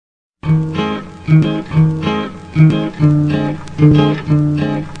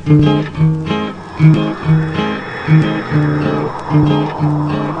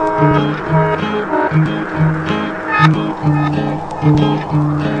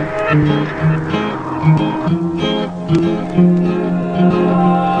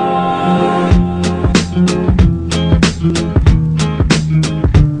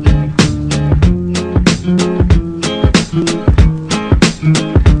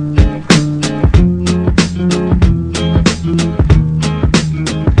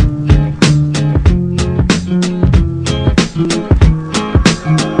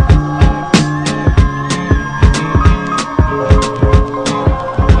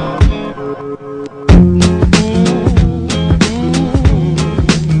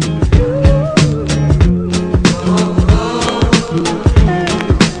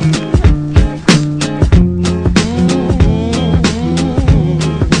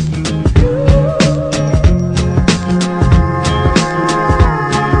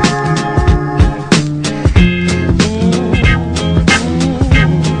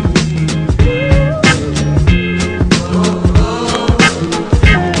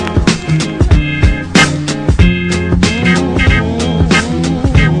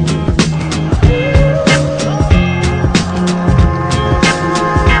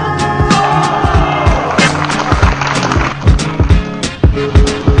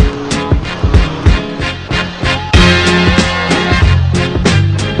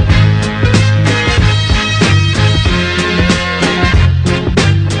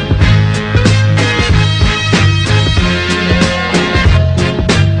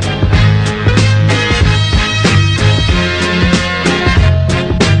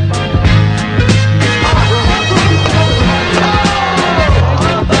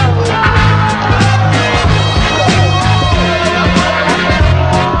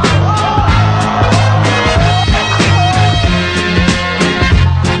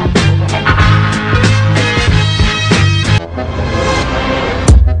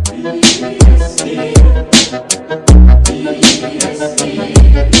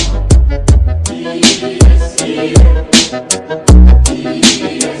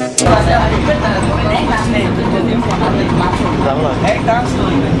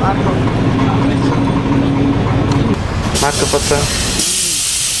Marco Potter.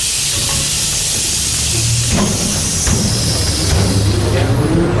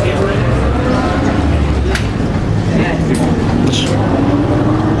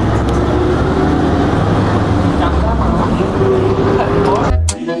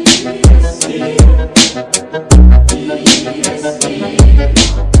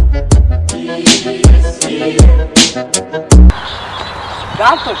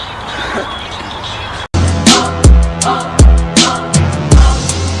 Gatos!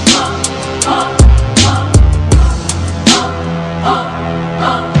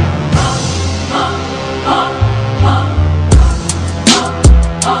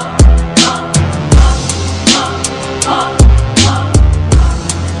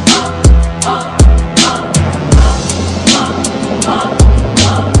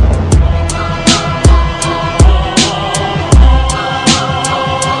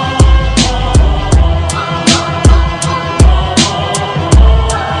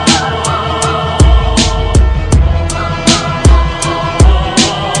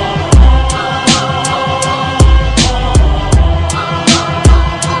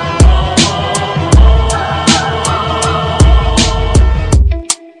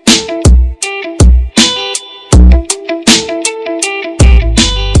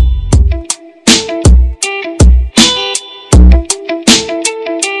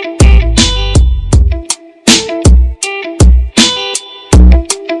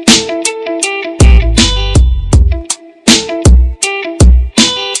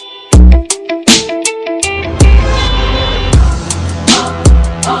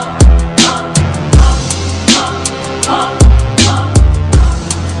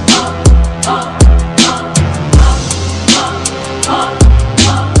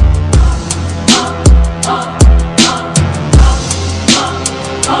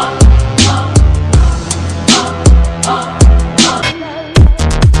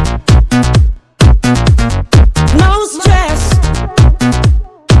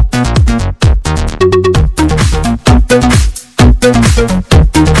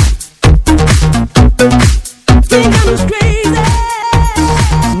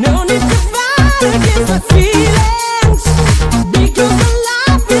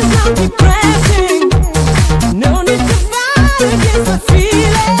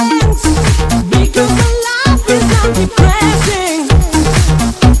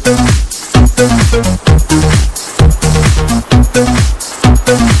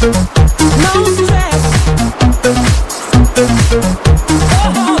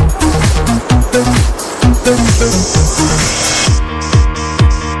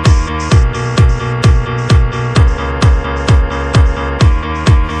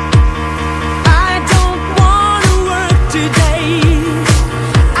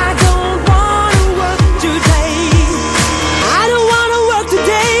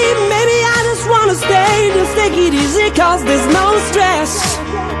 easy cause there's no stress.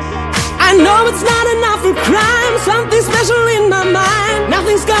 I know it's not enough for crime, something special in my mind.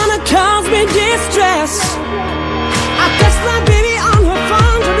 Nothing's gonna cause me distress. I text my baby on her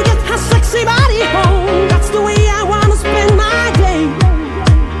phone, trying to get her sexy body home. That's the way I wanna spend my day.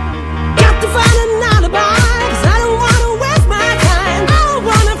 Got to find an alibi, cause I don't wanna waste my time. I don't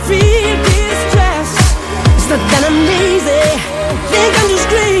wanna feel distress. It's not that I'm lazy, think I'm just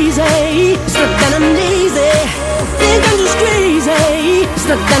crazy. It's not that I'm lazy, think I'm just crazy. It's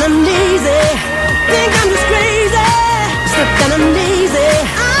not that I'm lazy, think I'm just crazy. It's not that I'm lazy,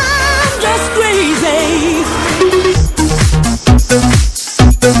 I'm just crazy.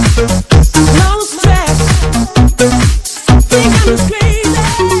 No stress, think I'm just crazy.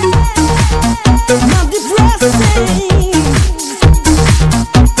 Not depressing.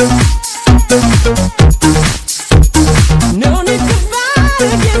 No need to fight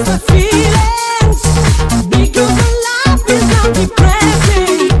against my feelings, because my life is not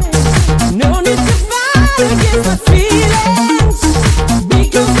depressing. No need to fight against my feelings,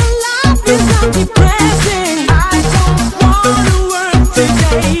 because my life is not depressing. I don't wanna work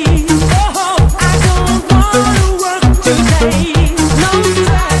today. Oh, I don't wanna work today. No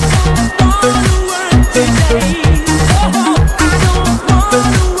stress, don't wanna work today. Oh, I don't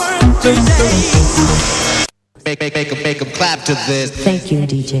wanna work today. Make 'em clap to this. Thank you,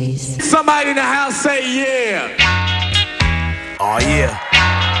 DJs. Somebody in the house say yeah. Oh yeah.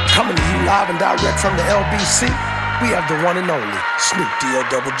 Coming to you live and direct from the LBC. We have the one and only Snoop D-O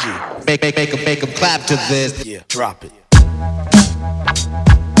double G. Make 'em clap to this. Yeah, drop it.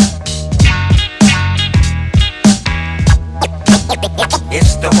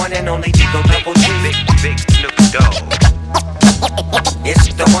 It's the one and only D-O double G. Big Snoop Dogg.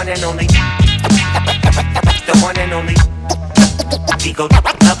 It's the one and only. The one and only D-O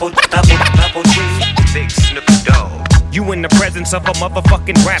double G. Big Snoop Dogg. You in the presence of a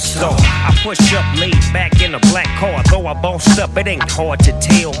motherfucking rap star. I push up, laid back in a black car. Though I bossed up, it ain't hard to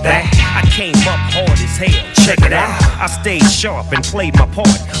tell that. I came up hard as hell, check it out. I stayed sharp and played my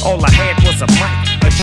part. All I had was a mic, a